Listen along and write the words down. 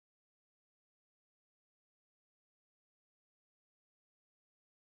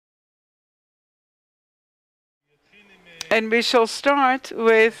And we shall start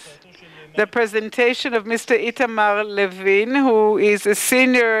with the presentation of Mr. Itamar Levin, who is a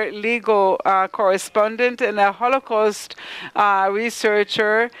senior legal correspondent and a Holocaust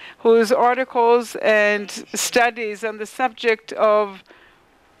researcher whose articles and studies on the subject of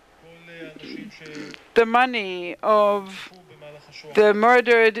the money of the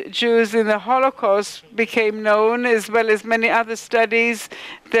murdered Jews in the Holocaust became known, as well as many other studies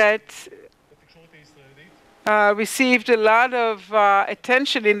that received a lot of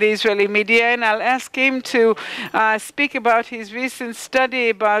attention in the Israeli media, and I'll ask him to speak about his recent study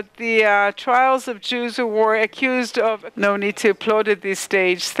about the trials of Jews who were accused of. No need to applaud at this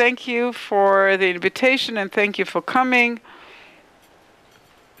stage. Thank you for the invitation and thank you for coming.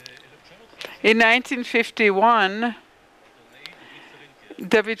 In 1951,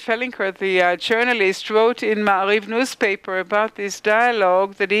 David Fellinger, the journalist, wrote in Ma'ariv newspaper about this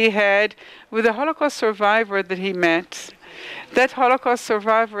dialogue that he had with a Holocaust survivor that he met. That Holocaust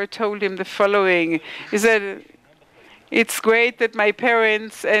survivor told him the following, he said, "It's great that my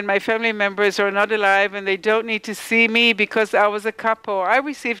parents and my family members are not alive and they don't need to see me because I was a capo. I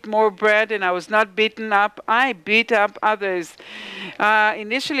received more bread and I was not beaten up. I beat up others.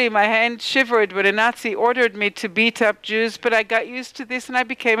 Initially, my hand shivered when a Nazi ordered me to beat up Jews, but I got used to this and I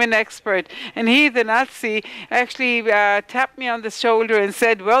became an expert." And he, the Nazi, actually tapped me on the shoulder and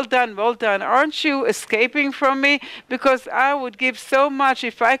said, well done, aren't you escaping from me? Because I would give so much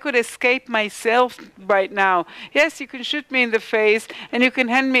if I could escape myself right now. Yes, you can shoot me in the face and you can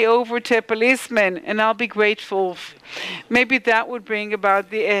hand me over to a policeman and I'll be grateful. Maybe that would bring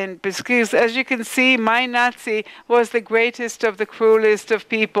about the end, because as you can see, my Nazi was the greatest of the cruelest of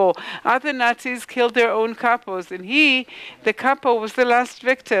people. Other Nazis killed their own capos, and he, the capo, was the last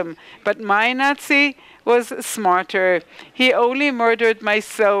victim. But my Nazi was smarter. He only murdered my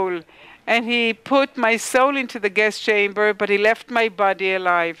soul, and he put my soul into the gas chamber, but he left my body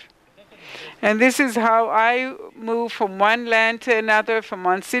alive. And this is how I move from one land to another, from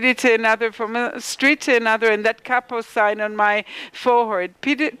one city to another, from a street to another, and that capo sign on my forehead.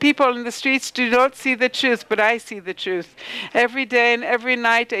 People in the streets do not see the truth, but I see the truth. Every day and every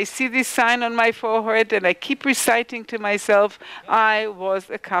night I see this sign on my forehead, and I keep reciting to myself, I was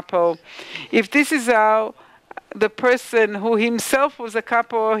a capo. If this is how the person who himself was a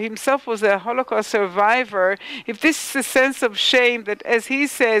capo, himself was a Holocaust survivor, if this is a sense of shame that, as he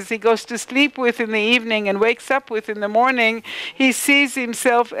says, he goes to sleep with in the evening and wakes up with in the morning, he sees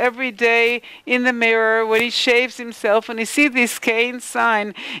himself every day in the mirror when he shaves himself and he sees this Cain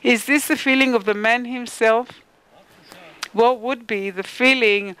sign, is this the feeling of the man himself? What would be the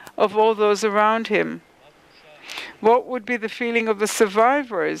feeling of all those around him? What would be the feeling of the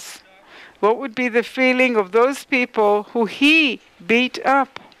survivors? What would be the feeling of those people who he beat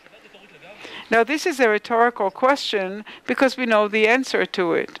up? Now, this is a rhetorical question because we know the answer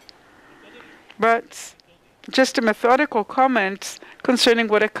to it. But just a methodical comment concerning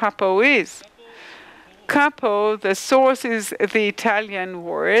what a capo is. Capo, the source is the Italian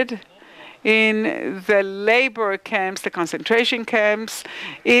word. In the labor camps, the concentration camps,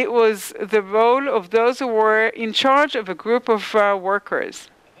 it was the role of those who were in charge of a group of workers.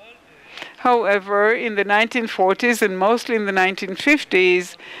 However, in the 1940s and mostly in the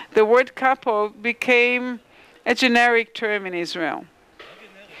 1950s, the word capo became a generic term in Israel.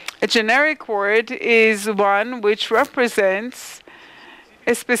 A generic word is one which represents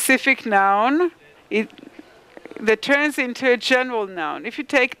a specific noun that turns into a general noun. If you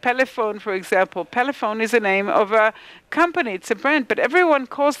take Pelephone, for example, Pelephone is the name of a company, it's a brand, but everyone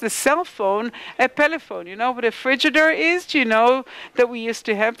calls the cell phone a Pelephone. You know what a Frigidaire is? Do you know that we used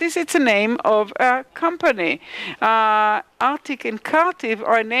to have this? It's a name of a company. Arctic and Cartiv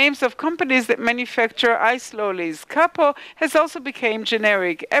are names of companies that manufacture ice lollies. Capo has also become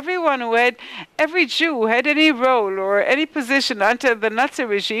generic. Every Jew who had any role or any position under the Nazi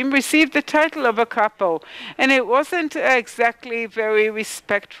regime received the title of a capo. And it wasn't exactly very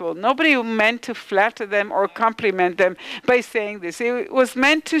respectful. Nobody meant to flatter them or compliment them by saying this. It was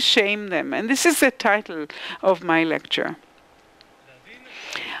meant to shame them. And this is the title of my lecture.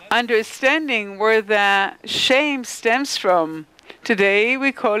 Understanding where the shame stems from. Today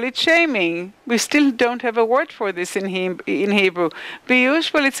we call it shaming. We still don't have a word for this in Hebrew.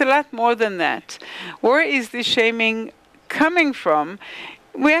 Biyush, well, it's a lot more than that. Where is the shaming coming from?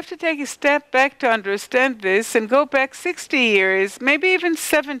 We have to take a step back to understand this and go back 60 years, maybe even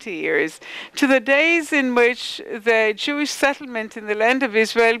 70 years, to the days in which the Jewish settlement in the land of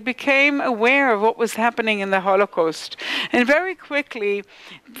Israel became aware of what was happening in the Holocaust. And very quickly,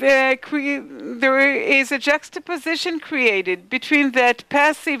 there is a juxtaposition created between that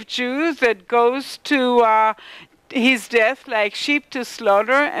passive Jew that goes to his death like sheep to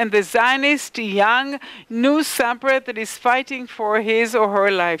slaughter, and the Zionist young new subject that is fighting for his or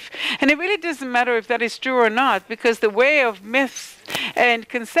her life. And it really doesn't matter if that is true or not, because the way of myths and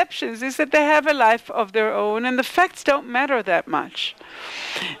conceptions is that they have a life of their own, and the facts don't matter that much.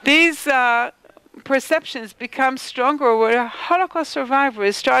 These perceptions become stronger when Holocaust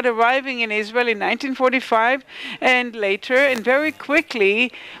survivors start arriving in Israel in 1945 and later, and very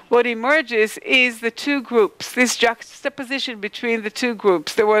quickly what emerges is the two groups, this juxtaposition between the two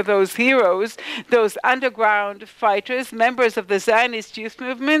groups. There were those heroes, those underground fighters, members of the Zionist youth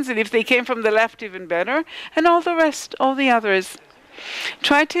movements, and if they came from the left, even better, and all the rest, all the others.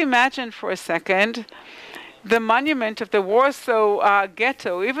 Try to imagine for a second the monument of the Warsaw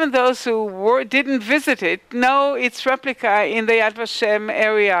ghetto. Even those who didn't visit it know its replica in the Yad Vashem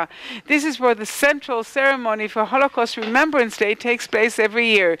area. This is where the central ceremony for Holocaust Remembrance Day takes place every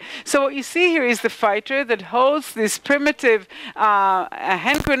year. So what you see here is the fighter that holds this primitive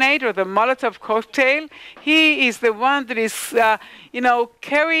hand grenade or the Molotov cocktail. He is the one that is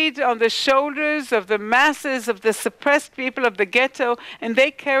carried on the shoulders of the masses of the suppressed people of the ghetto, and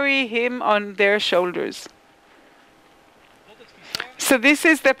they carry him on their shoulders. So this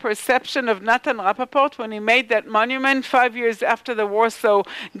is the perception of Nathan Rappaport when he made that monument 5 years after the Warsaw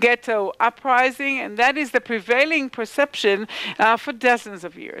Ghetto uprising, and that is the prevailing perception for dozens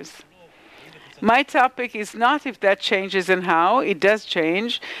of years. My topic is not if that changes and how. It does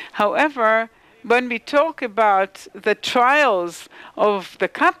change. However, when we talk about the trials of the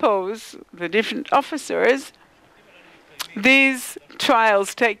capos, the different officers, these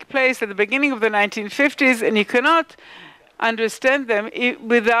trials take place at the beginning of the 1950s, and you cannot understand them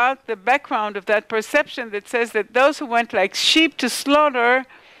without the background of that perception that says that those who went like sheep to slaughter,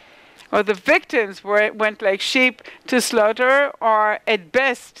 or the victims went like sheep to slaughter, are at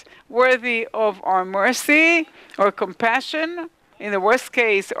best worthy of our mercy or compassion. In the worst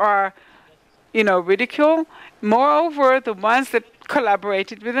case, are ridicule. Moreover, the ones that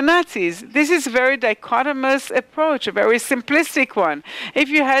collaborated with the Nazis. This is a very dichotomous approach, a very simplistic one. If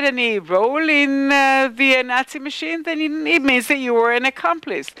you had any role in the Nazi machine, then it means that you were an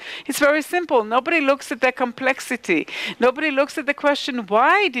accomplice. It's very simple. Nobody looks at the complexity. Nobody looks at the question,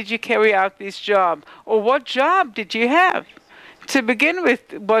 why did you carry out this job? Or what job did you have? To begin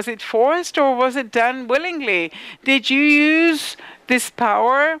with, was it forced or was it done willingly? Did you use this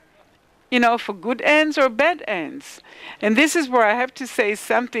power for good ends or bad ends? And this is where I have to say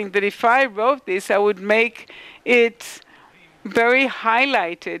something that if I wrote this, I would make it very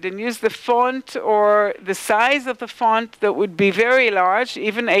highlighted and use the font or the size of the font that would be very large,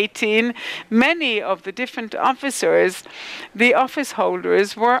 even 18. Many of the different officers, the office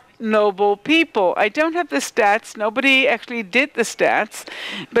holders, were noble people. I don't have the stats. Nobody actually did the stats,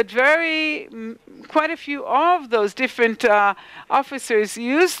 but quite a few of those different officers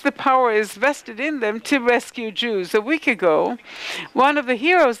used the powers vested in them to rescue Jews. A week ago, one of the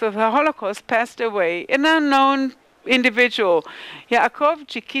heroes of the Holocaust passed away, an unknown individual, Yaakov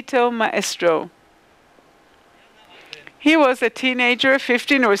Chiquito Maestro. He was a teenager,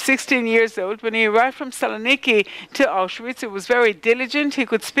 15 or 16 years old, when he arrived from Saloniki to Auschwitz. He was very diligent. He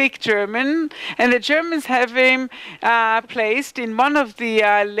could speak German, and the Germans have him placed in one of the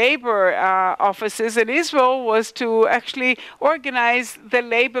labor offices, and his role was to actually organize the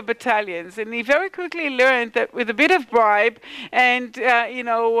labor battalions. And he very quickly learned that with a bit of bribe and,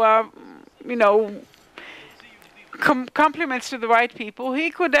 compliments to the right people,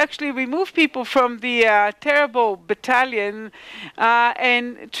 he could actually remove people from the terrible battalion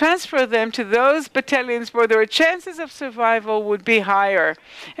and transfer them to those battalions where their chances of survival would be higher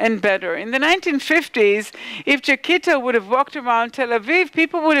and better. In the 1950s, if Chiquito would have walked around Tel Aviv,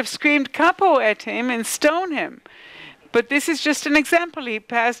 people would have screamed capo at him and stoned him. But this is just an example. He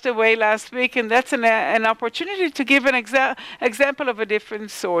passed away last week, and that's an opportunity to give an example of a different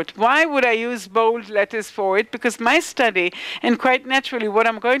sort. Why would I use bold letters for it? Because my study, and quite naturally what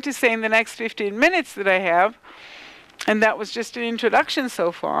I'm going to say in the next 15 minutes that I have, and that was just an introduction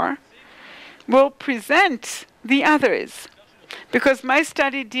so far, will present the others. Because my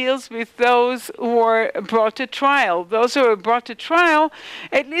study deals with those who were brought to trial. Those who were brought to trial,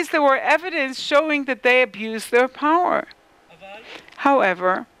 at least there were evidence showing that they abused their power.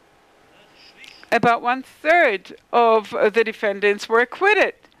 However, about 1/3 of the defendants were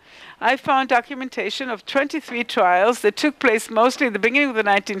acquitted. I found documentation of 23 trials that took place mostly at the beginning of the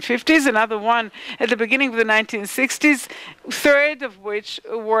 1950s, another one at the beginning of the 1960s, 1/3 of which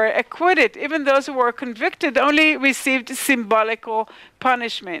were acquitted. Even those who were convicted only received symbolical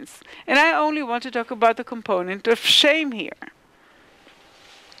punishments. And I only want to talk about the component of shame here.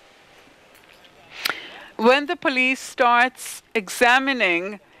 when the police starts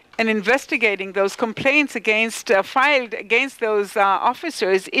examining and investigating those complaints filed against those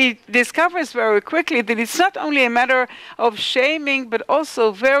officers, it discovers very quickly that it's not only a matter of shaming, but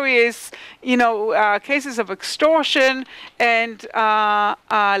also various, cases of extortion and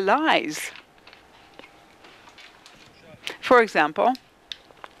lies. For example,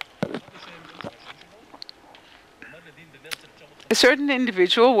 a certain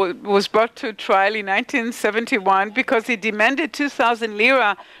individual was brought to trial in 1971 because he demanded 2,000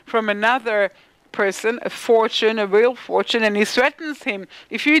 lira from another person, a real fortune, and he threatens him,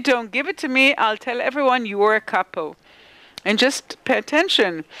 if you don't give it to me, I'll tell everyone you are a capo. And just pay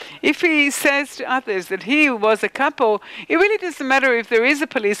attention. If he says to others that he was a capo, it really doesn't matter if there is a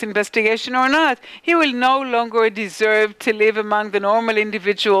police investigation or not. He will no longer deserve to live among the normal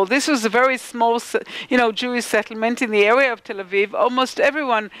individual. This was a very small, Jewish settlement in the area of Tel Aviv. Almost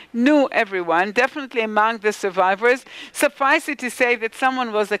everyone knew everyone, definitely among the survivors. Suffice it to say that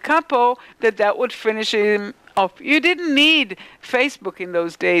someone was a capo, that would finish him off. You didn't need Facebook in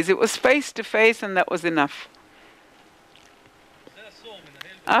those days. It was face-to-face, and that was enough.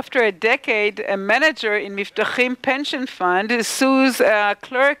 After a decade, a manager in Miftachim pension fund sues a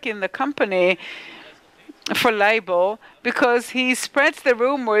clerk in the company for libel because he spreads the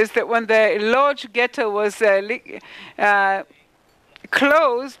rumors that when the Lodz ghetto was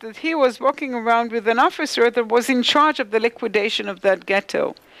closed, that he was walking around with an officer that was in charge of the liquidation of that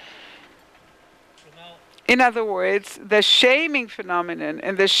ghetto. In other words, the shaming phenomenon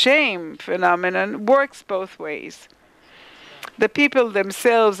and the shame phenomenon works both ways. The people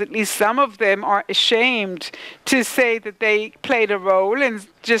themselves, at least some of them, are ashamed to say that they played a role. And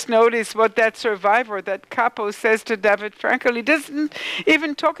just notice what that survivor, that capo, says to David Frankel. He doesn't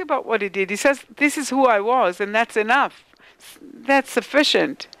even talk about what he did. He says, this is who I was, and that's enough. That's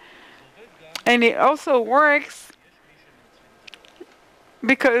sufficient. And it also works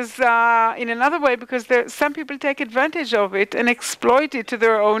because, in another way, because some people take advantage of it and exploit it to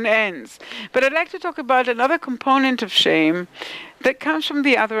their own ends. But I'd like to talk about another component of shame that comes from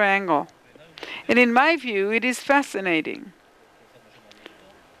the other angle. And in my view, it is fascinating.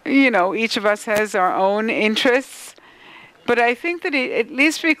 Each of us has our own interests, but I think that it at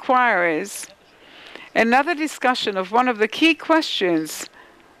least requires another discussion of one of the key questions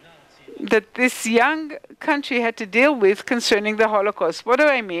that this young country had to deal with concerning the Holocaust. What do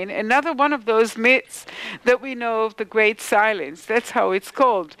I mean? Another one of those myths that we know of, the Great Silence. That's how it's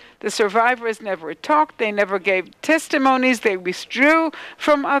called. The survivors never talked, they never gave testimonies, they withdrew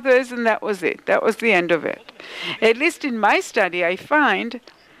from others, and that was it. That was the end of it. At least in my study, I find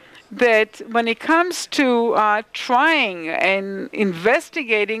that when it comes to trying and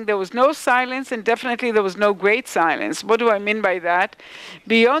investigating, there was no silence, and definitely there was no great silence. What do I mean by that?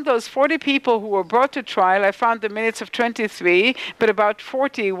 Beyond those 40 people who were brought to trial, I found the minutes of 23, but about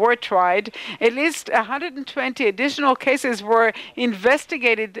 40 were tried. At least 120 additional cases were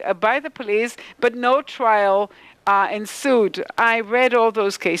investigated by the police, but no trial ensued. I read all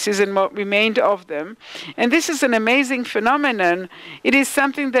those cases and what remained of them. And this is an amazing phenomenon. It is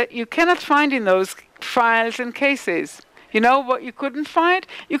something that you cannot find in those files and cases. You know what you couldn't find?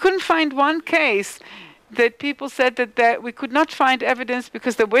 You couldn't find one case that people said that we could not find evidence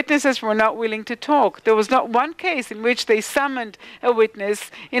because the witnesses were not willing to talk. There was not one case in which they summoned a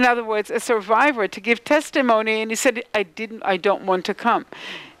witness, in other words, a survivor, to give testimony, and he said, I don't want to come.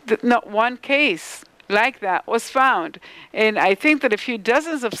 Not one case like that was found. And I think that a few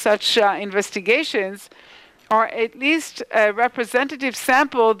dozens of such investigations are at least a representative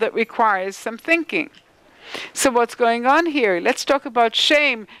sample that requires some thinking. So what's going on here? Let's talk about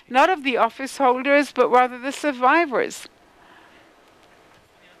shame, not of the office holders, but rather the survivors.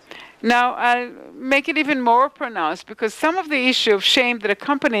 Now, I'll make it even more pronounced, because some of the issue of shame that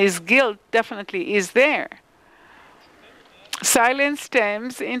accompanies guilt definitely is there. Silence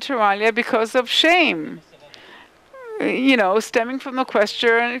stems, inter alia, because of shame. Stemming from the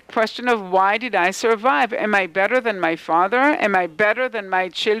question of why did I survive? Am I better than my father? Am I better than my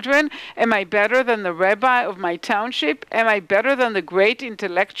children? Am I better than the rabbi of my township? Am I better than the great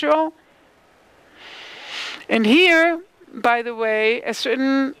intellectual? And here, by the way, a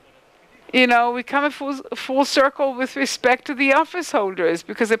certain we come a full circle with respect to the office holders,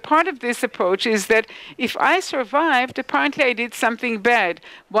 because a part of this approach is that if I survived, apparently I did something bad.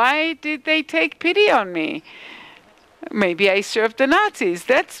 Why did they take pity on me? Maybe I served the Nazis,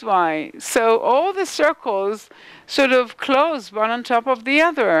 that's why. So all the circles sort of close one on top of the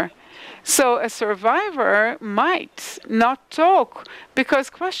other. So a survivor might not talk because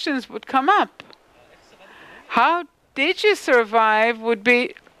questions would come up. How did you survive would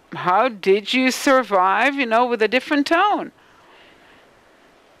be how did you survive, with a different tone.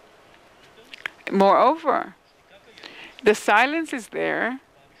 Moreover, the silence is there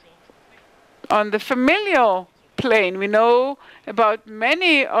on the familial plane. We know about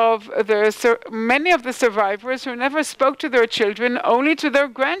many of the survivors who never spoke to their children, only to their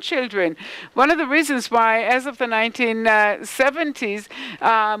grandchildren. One of the reasons why, as of the 1970s,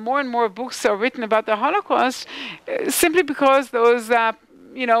 more and more books are written about the Holocaust, simply because those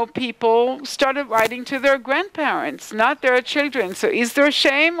people started writing to their grandparents, not their children. So is there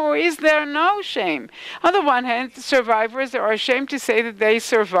shame or is there no shame? On the one hand, survivors are ashamed to say that they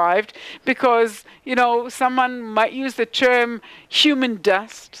survived because, someone might use the term human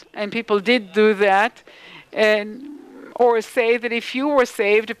dust, and people did do that, or say that if you were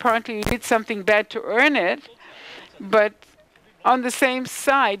saved, apparently you did something bad to earn it. But on the same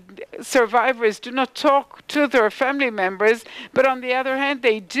side, survivors do not talk to their family members, but on the other hand,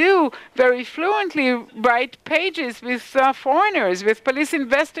 they do very fluently write pages with foreigners, with police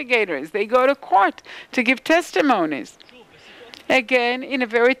investigators. They go to court to give testimonies. Again, in a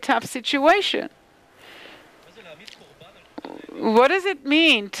very tough situation. What does it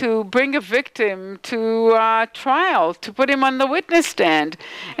mean to bring a victim to trial, to put him on the witness stand,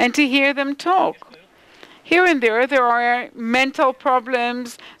 and to hear them talk? Here and there are mental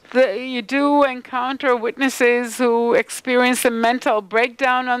problems. You do encounter witnesses who experience a mental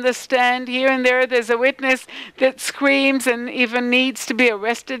breakdown on the stand. Here and there's a witness that screams and even needs to be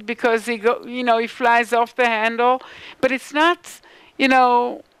arrested because he flies off the handle. But it's not,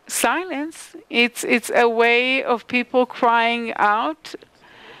 silence. It's a way of people crying out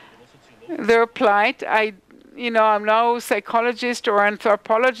their plight. I'm no psychologist or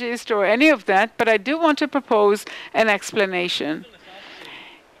anthropologist or any of that, but I do want to propose an explanation.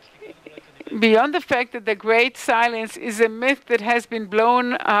 Beyond the fact that the great silence is a myth that has been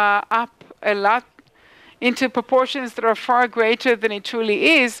blown up a lot into proportions that are far greater than it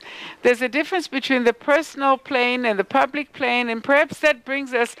truly is, there's a difference between the personal plane and the public plane, and perhaps that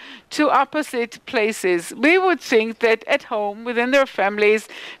brings us to opposite places. We would think that at home, within their families,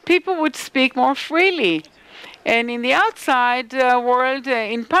 people would speak more freely. And in the outside world,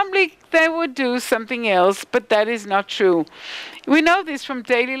 in public, they would do something else, but that is not true. We know this from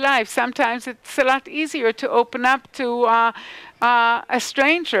daily life. Sometimes it's a lot easier to open up to a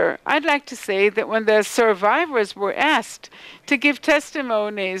stranger. I'd like to say that when the survivors were asked to give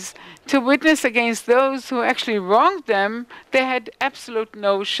testimonies, to witness against those who actually wronged them, they had absolute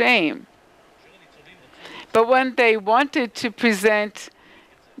no shame. But when they wanted to present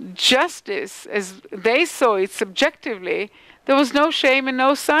justice as they saw it subjectively, there was no shame and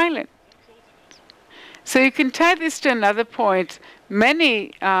no silence. So you can tie this to another point.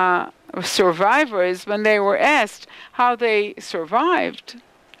 Many survivors, when they were asked how they survived,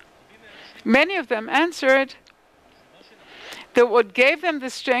 many of them answered that what gave them the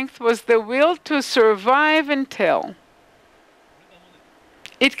strength was the will to survive and tell.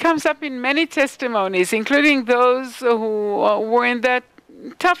 It comes up in many testimonies, including those who were in that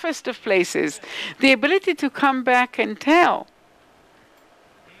toughest of places. The ability to come back and tell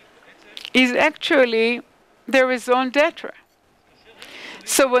is actually their raison d'etre.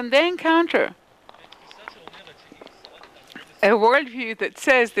 So when they encounter a worldview that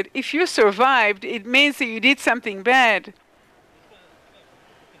says that if you survived, it means that you did something bad,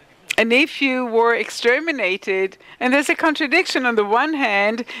 and if you were exterminated, and there's a contradiction. On the one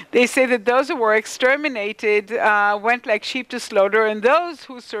hand, they say that those who were exterminated went like sheep to slaughter, and those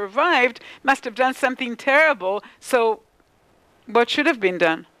who survived must have done something terrible. So what should have been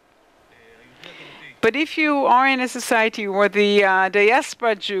done? But if you are in a society where the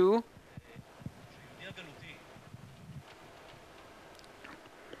diaspora Jew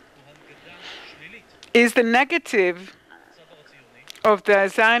is the negative of the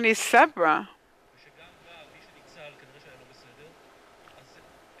Zionist Sabra,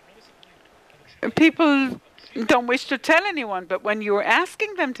 people don't wish to tell anyone, but when you're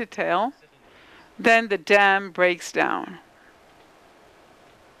asking them to tell, then the dam breaks down.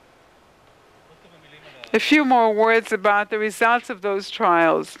 A few more words about the results of those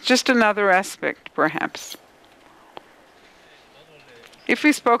trials, just another aspect, perhaps. If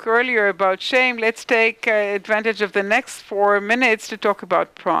we spoke earlier about shame, let's take advantage of the next 4 minutes to talk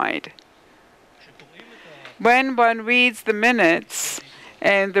about pride. When one reads the minutes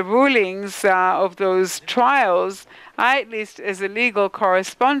and the rulings of those trials, I, at least as a legal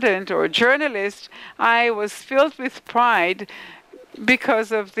correspondent or journalist, I was filled with pride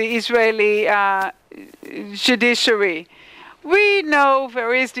because of the Israeli judiciary. We know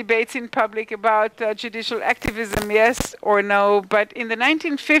various debates in public about judicial activism, yes or no, but in the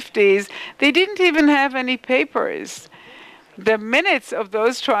 1950s, they didn't even have any papers. The minutes of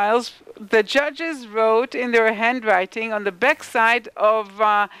those trials, the judges wrote in their handwriting on the backside of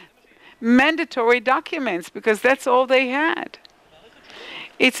mandatory documents, because that's all they had.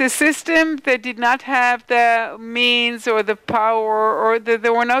 It's a system that did not have the means or the power, or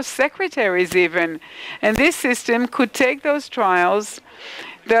there were no secretaries even. And this system could take those trials,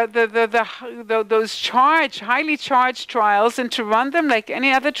 those highly charged trials, and to run them like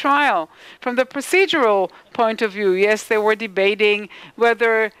any other trial. From the procedural point of view, yes, they were debating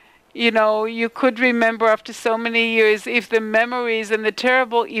whether you could remember after so many years if the memories and the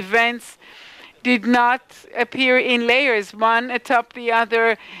terrible events did not appear in layers, one atop the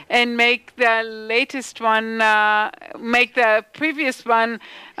other, and make the latest one, make the previous one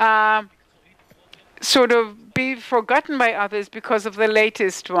sort of be forgotten by others because of the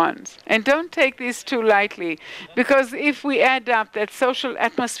latest ones. And don't take this too lightly, because if we add up that social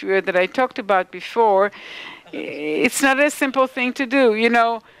atmosphere that I talked about before, it's not a simple thing to do.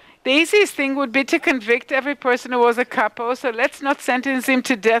 The easiest thing would be to convict every person who was a capo, so let's not sentence him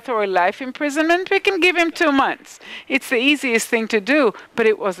to death or life imprisonment. We can give him 2 months. It's the easiest thing to do, but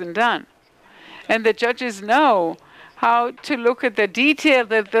it wasn't done. And the judges know how to look at the detail,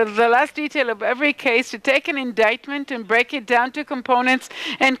 the last detail of every case, to take an indictment and break it down to components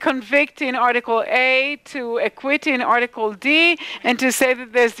and convict in Article A, to acquit in Article D, and to say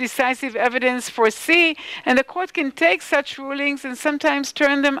that there's decisive evidence for C. And the court can take such rulings and sometimes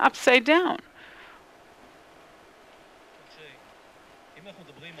turn them upside down.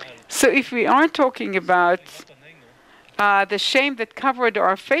 So if we are talking about the shame that covered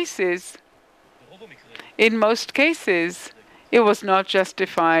our faces, in most cases, it was not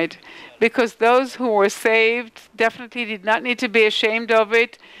justified, because those who were saved definitely did not need to be ashamed of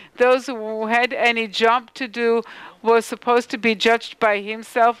it. Those who had any job to do were supposed to be judged by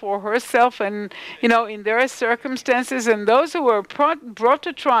himself or herself, and in their circumstances. And those who were brought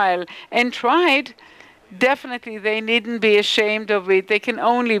to trial and tried, definitely they needn't be ashamed of it. They can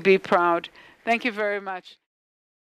only be proud. Thank you very much.